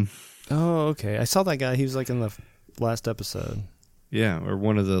was him. Oh, okay. I saw that guy. He was like in the last episode. Yeah, or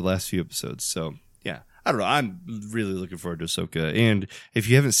one of the last few episodes. So, yeah. I don't know. I'm really looking forward to Ahsoka. And if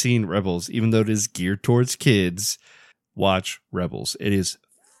you haven't seen Rebels, even though it is geared towards kids, watch Rebels. It is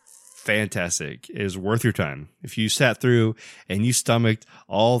fantastic. It is worth your time. If you sat through and you stomached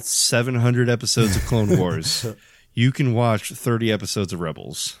all 700 episodes of Clone Wars, you can watch 30 episodes of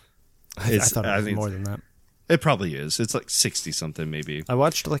Rebels. I thought it was more than that. It probably is. It's like 60 something maybe. I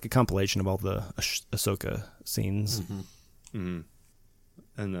watched like a compilation of all the Ahsoka scenes. And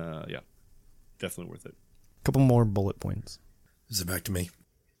definitely worth it. A couple more bullet points. Is it back to me?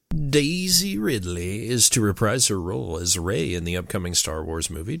 Daisy Ridley is to reprise her role as Rey in the upcoming Star Wars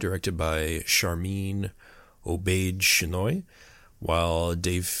movie directed by Sharmeen Obaid-Chinoy, while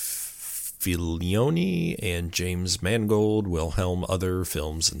Dave Filoni and James Mangold will helm other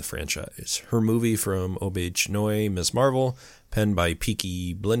films in the franchise. Her movie from Obaid-Chinoy, Ms. Marvel, penned by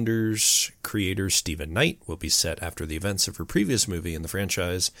Peaky Blinders creator Stephen Knight, will be set after the events of her previous movie in the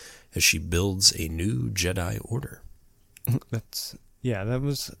franchise as she builds a new Jedi Order. That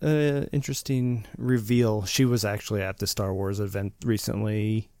was an interesting reveal. She was actually at the Star Wars event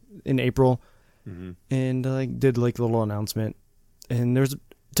recently in April and did like a little announcement. And there's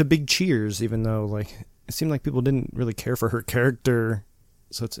to big cheers, even though it seemed like people didn't really care for her character.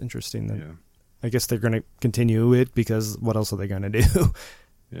 So it's interesting that I guess they're going to continue it because what else are they going to do?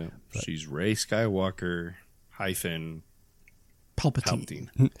 Yeah, she's Rey Skywalker -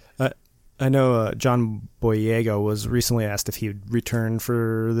 Palpatine. I know John Boyega was recently asked if he would return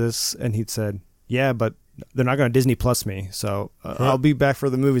for this, and he'd said, yeah, but they're not going to Disney Plus me, so I'll be back for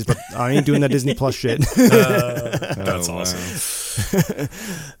the movies, but I ain't doing that Disney Plus shit. That's awesome.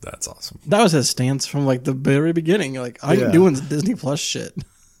 That's awesome. That was his stance from the very beginning. I ain't doing Disney Plus shit.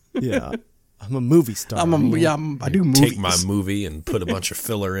 Yeah. I'm a movie star. I do movies. Take my movie and put a bunch of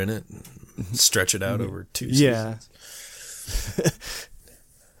filler in it and stretch it out over 2 seasons. Yeah.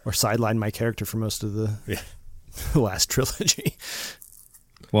 Or sideline my character for most of the last trilogy.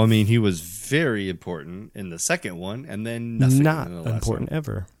 Well, I mean, he was very important in the second one, and then nothing. Not in the last important one.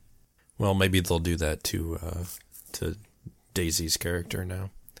 ever. Well, maybe they'll do that to Daisy's character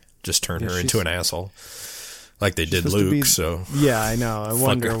now. Just turn her into an asshole, like they did Luke. So yeah, I know. I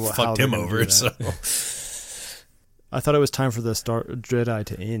wonder how fucked they're him gonna over. do that. So I thought it was time for the Star Jedi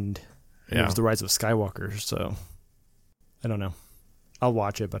to end. Yeah. It was the Rise of Skywalker. So I don't know. I'll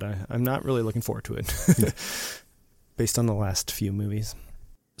watch it, but I'm not really looking forward to it. Based on the last few movies.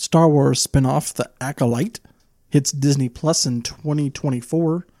 Star Wars spinoff The Acolyte hits Disney Plus in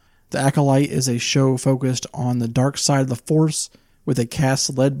 2024. The Acolyte is a show focused on the dark side of the Force with a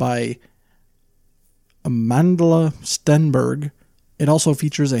cast led by Amandla Stenberg. It also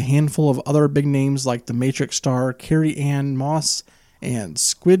features a handful of other big names like The Matrix star Carrie Ann Moss and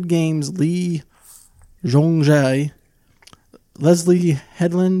Squid Game's Lee Jong-jae. Leslie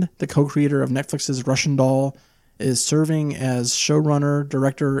Headland, the co-creator of Netflix's Russian Doll, is serving as showrunner,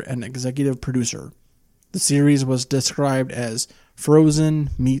 director, and executive producer. The series was described as Frozen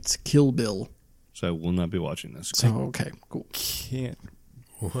meets Kill Bill. So I will not be watching this. So, okay, cool. Can't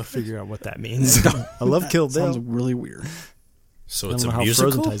figure out what that means. I love Kill Bill. Sounds really weird. So I it's don't a know how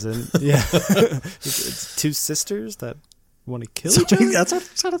musical? Frozen ties in. Yeah. it's two sisters that want to kill each other.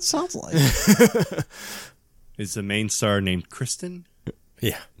 That's what it sounds like. Is the main star named Kristen?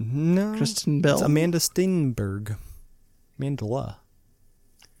 Yeah. No. Kristen Bell. It's Amanda Steinberg. Mandela.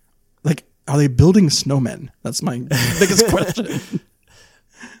 Like, are they building snowmen? That's my biggest question.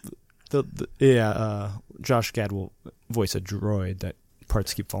 Josh Gad will voice a droid that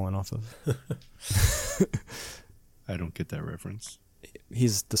parts keep falling off of. I don't get that reference.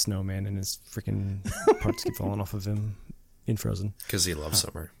 He's the snowman and his freaking parts keep falling off of him in Frozen. Because he loves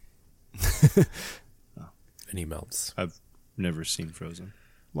summer. And he melts. I've never seen Frozen.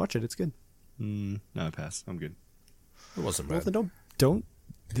 Watch it, it's good. No, I pass. I'm good. It wasn't Well, bad. then don't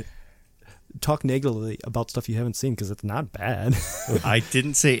talk negatively about stuff you haven't seen because it's not bad. I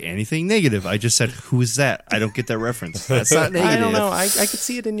didn't say anything negative. I just said, who is that? I don't get that reference. That's not negative. I don't know. I could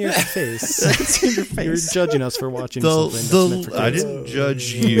see it in your face. I could see in your face. You're judging us for watching something that's meant for I kids. didn't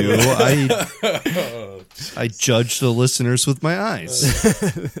judge you. I judge the listeners with my eyes.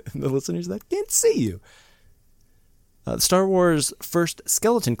 The listeners that can't see you. Star Wars' first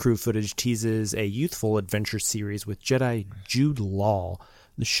Skeleton Crew footage teases a youthful adventure series with Jedi Jude Law.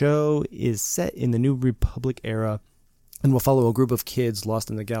 The show is set in the New Republic era and will follow a group of kids lost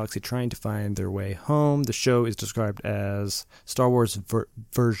in the galaxy trying to find their way home. The show is described as Star Wars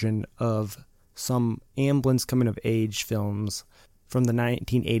version of some Amblin's coming-of-age films from the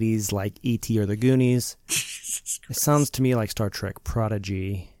 1980s like E.T. or The Goonies. It sounds to me like Star Trek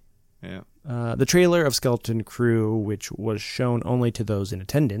Prodigy. Yeah. The trailer of Skeleton Crew, which was shown only to those in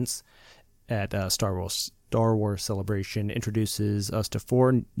attendance at Star Wars Celebration, introduces us to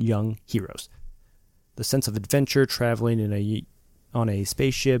 4 young heroes. The sense of adventure, traveling on a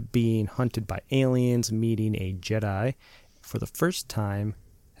spaceship, being hunted by aliens, meeting a Jedi for the first time,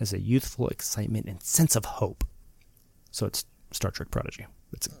 has a youthful excitement and sense of hope. So it's Star Trek Prodigy.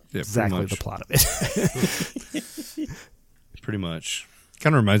 That's exactly the plot of it. Pretty much.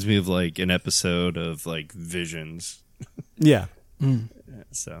 Kind of reminds me of like an episode of like Visions. Yeah.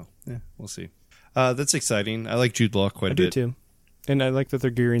 So, yeah, we'll see. That's exciting. I like Jude Law quite I a do bit. too. And I like that they're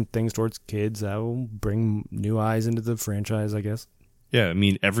gearing things towards kids. That will bring new eyes into the franchise, I guess. Yeah, I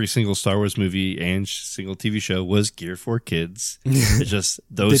mean, every single Star Wars movie and single TV show was geared for kids. It's just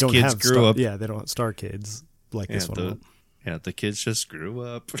those They don't kids have grew up. Yeah, they don't have star kids like this one. The kids just grew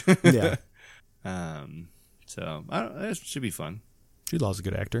up. Yeah. So, it should be fun. Jude Law's a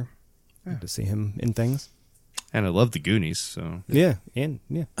good actor. Good to see him in things. And I love the Goonies, so. Yeah.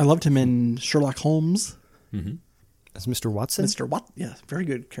 I loved him in Sherlock Holmes. As Mr. Watson. Mr. Watt. Yeah, very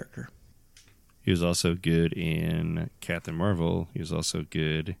good character. He was also good in Captain Marvel. He was also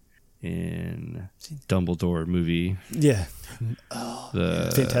good in Dumbledore movie. Yeah.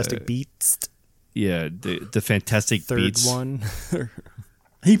 The Fantastic Beasts. Yeah, the Fantastic Third Beasts. one.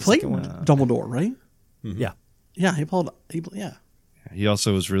 He played Dumbledore, right? Yeah. Yeah, he played. Yeah. He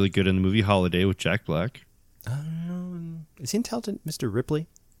also was really good in the movie Holiday with Jack Black. Is he intelligent, Mr. Ripley?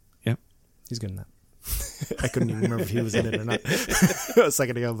 Yep. He's good in that. I couldn't even remember if he was in it or not a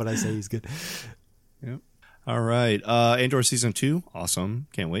second ago, but I say he's good. Yep. All right. Andor Season 2, awesome.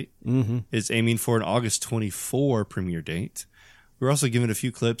 Can't wait. Mm-hmm. It's aiming for an August 24 premiere date. We're also given a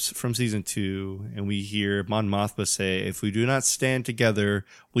few clips from Season 2, and we hear Mon Mothma say, if we do not stand together,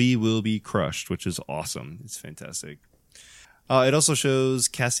 we will be crushed, which is awesome. It's fantastic. It also shows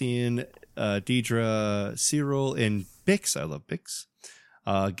Cassian, Deidre, Cyril, and Bix. I love Bix.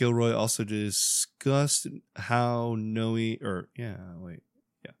 Gilroy also discussed how knowing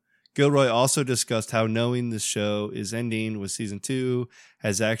this show is ending with Season 2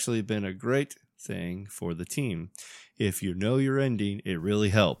 has actually been a great thing for the team. If you know you're ending, it really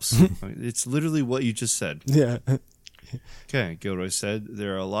helps. It's literally what you just said. Yeah. Okay, Gilroy said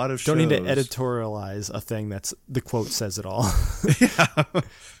there are a lot of shows. Don't need to editorialize a thing that's the quote says it all. Yeah.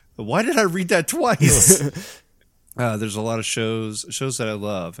 Why did I read that twice? there's a lot of shows that I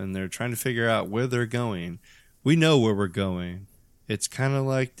love, and they're trying to figure out where they're going. We know where we're going. It's kind of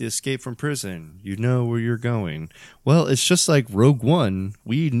like the Escape from Prison. You know where you're going. Well, it's just like Rogue One.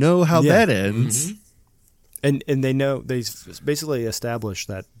 We know how that ends. And they know, they basically established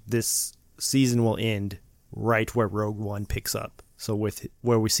that this season will end right where Rogue One picks up. So with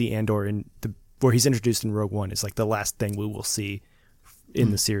where we see Andor where he's introduced in Rogue One is like the last thing we will see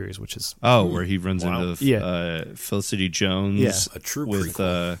in the series, which is where he runs into Felicity Jones. A true with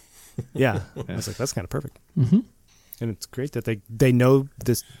prequel. I was like, that's kind of perfect. Mm-hmm. And it's great that they know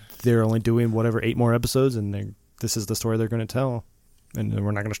this. They're only doing whatever 8 more episodes, and this is the story they're going to tell, and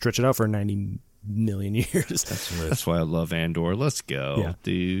we're not going to stretch it out for 90 million years. That's why I love Andor. Let's go,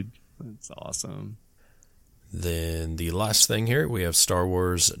 dude. That's awesome. Then the last thing here, we have Star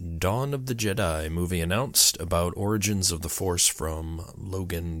Wars Dawn of the Jedi movie announced about origins of the Force from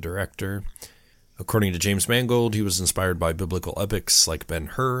Logan director. According to James Mangold, he was inspired by biblical epics like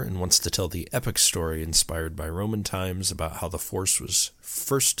Ben-Hur and wants to tell the epic story inspired by Roman times about how the Force was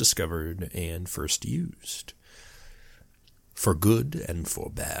first discovered and first used. For good and for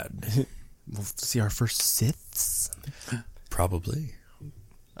bad. We'll see our first Siths. Probably.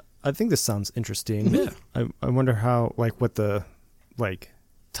 I think this sounds interesting. Yeah. I wonder how, what the,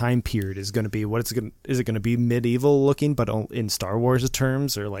 time period is going to be. Is it going to be medieval looking, but in Star Wars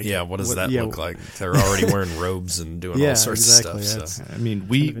terms, or what does that look like? They're already wearing robes and doing all sorts of stuff. So. I mean,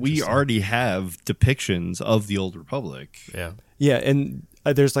 we already have depictions of the Old Republic. Yeah, and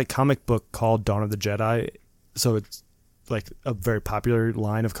there's comic book called Dawn of the Jedi, so it's a very popular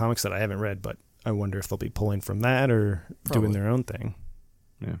line of comics that I haven't read, but I wonder if they'll be pulling from that or doing their own thing.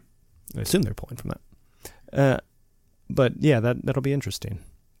 Yeah, I assume they're pulling from that. But yeah, that'll be interesting.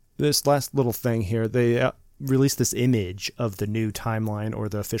 This last little thing here, they released this image of the new timeline, or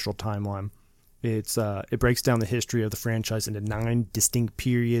the official timeline. It breaks down the history of the franchise into 9 distinct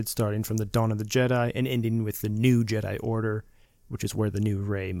periods, starting from the Dawn of the Jedi and ending with the New Jedi Order, which is where the new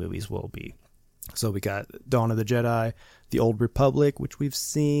Rey movies will be. So we got Dawn of the Jedi, the Old Republic, which we've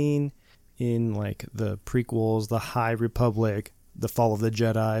seen in the prequels, the High Republic, the Fall of the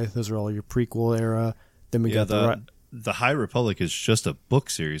Jedi. Those are all your prequel era. Then we got the High Republic is just a book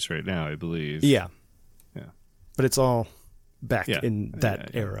series right now, I believe. Yeah. Yeah. But it's all back in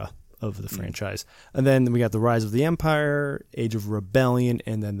that era of the franchise. And then we got the Rise of the Empire, Age of Rebellion,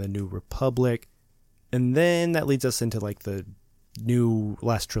 and then the New Republic. And then that leads us into the new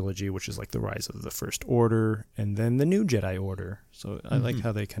last trilogy, which is the Rise of the First Order, and then the New Jedi Order. So I like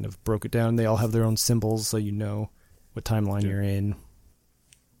how they kind of broke it down. They all have their own symbols, so you know what timeline you're in.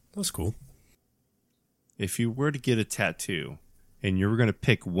 That's cool. If you were to get a tattoo and you were going to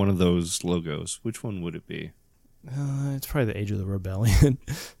pick one of those logos, which one would it be? It's probably the Age of the Rebellion.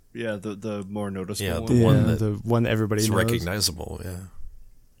 Yeah, the more noticeable one. The one that everybody knows. Recognizable, yeah.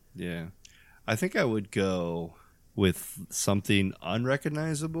 Yeah. I think I would go with something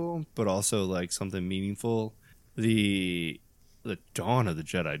unrecognizable, but also something meaningful. The Dawn of the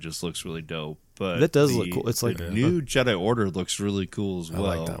Jedi just looks really dope. But that does look cool. It's the New Jedi Order looks really cool as well.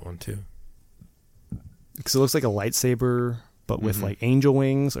 I like that one too. Because it looks like a lightsaber, but with angel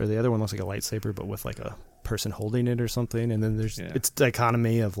wings, or the other one looks like a lightsaber, but with a person holding it or something. And then there's it's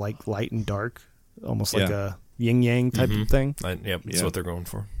dichotomy of light and dark, almost like a yin yang type of thing. That's what they're going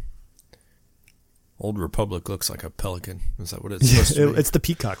for. Old Republic looks like a pelican. Is that what it's supposed to be? It's the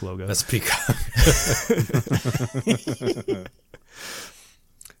peacock logo. That's peacock.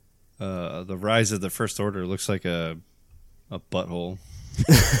 The Rise of the First Order looks like a butthole.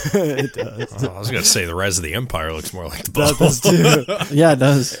 It does. I was going to say the Rise of the Empire looks more like the That butthole. does too. Yeah, it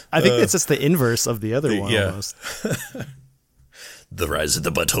does. I think it's just the inverse of the other one almost. The Rise of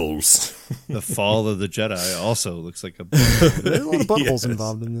the Buttholes. The Fall of the Jedi also looks like a butthole. There's a lot of buttholes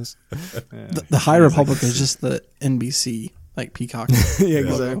involved in this. The High Republic is just the NBC, Peacock. Yeah,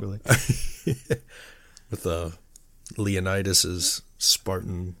 exactly. With Leonidas's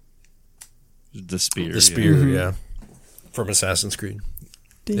Spartan. The spear. The spear, yeah. From Assassin's Creed.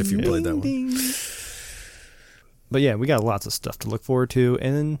 If you played that one. But yeah, we got lots of stuff to look forward to.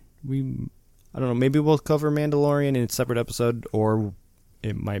 And then I don't know, maybe we'll cover Mandalorian in a separate episode, or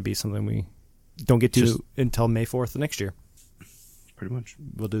it might be something we don't get to until May 4th of next year. Pretty much.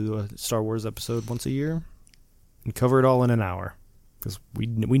 We'll do a Star Wars episode once a year and cover it all in an hour. Because we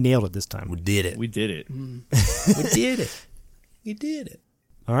nailed it this time. We did it. We did it. We did it. We did it.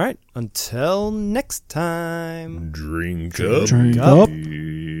 All right. Until next time. Drink up. Drink up. And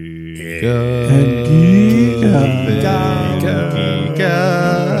Geek out.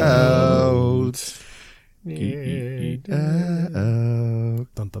 Geek out.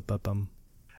 Bum, bum, bum, bum.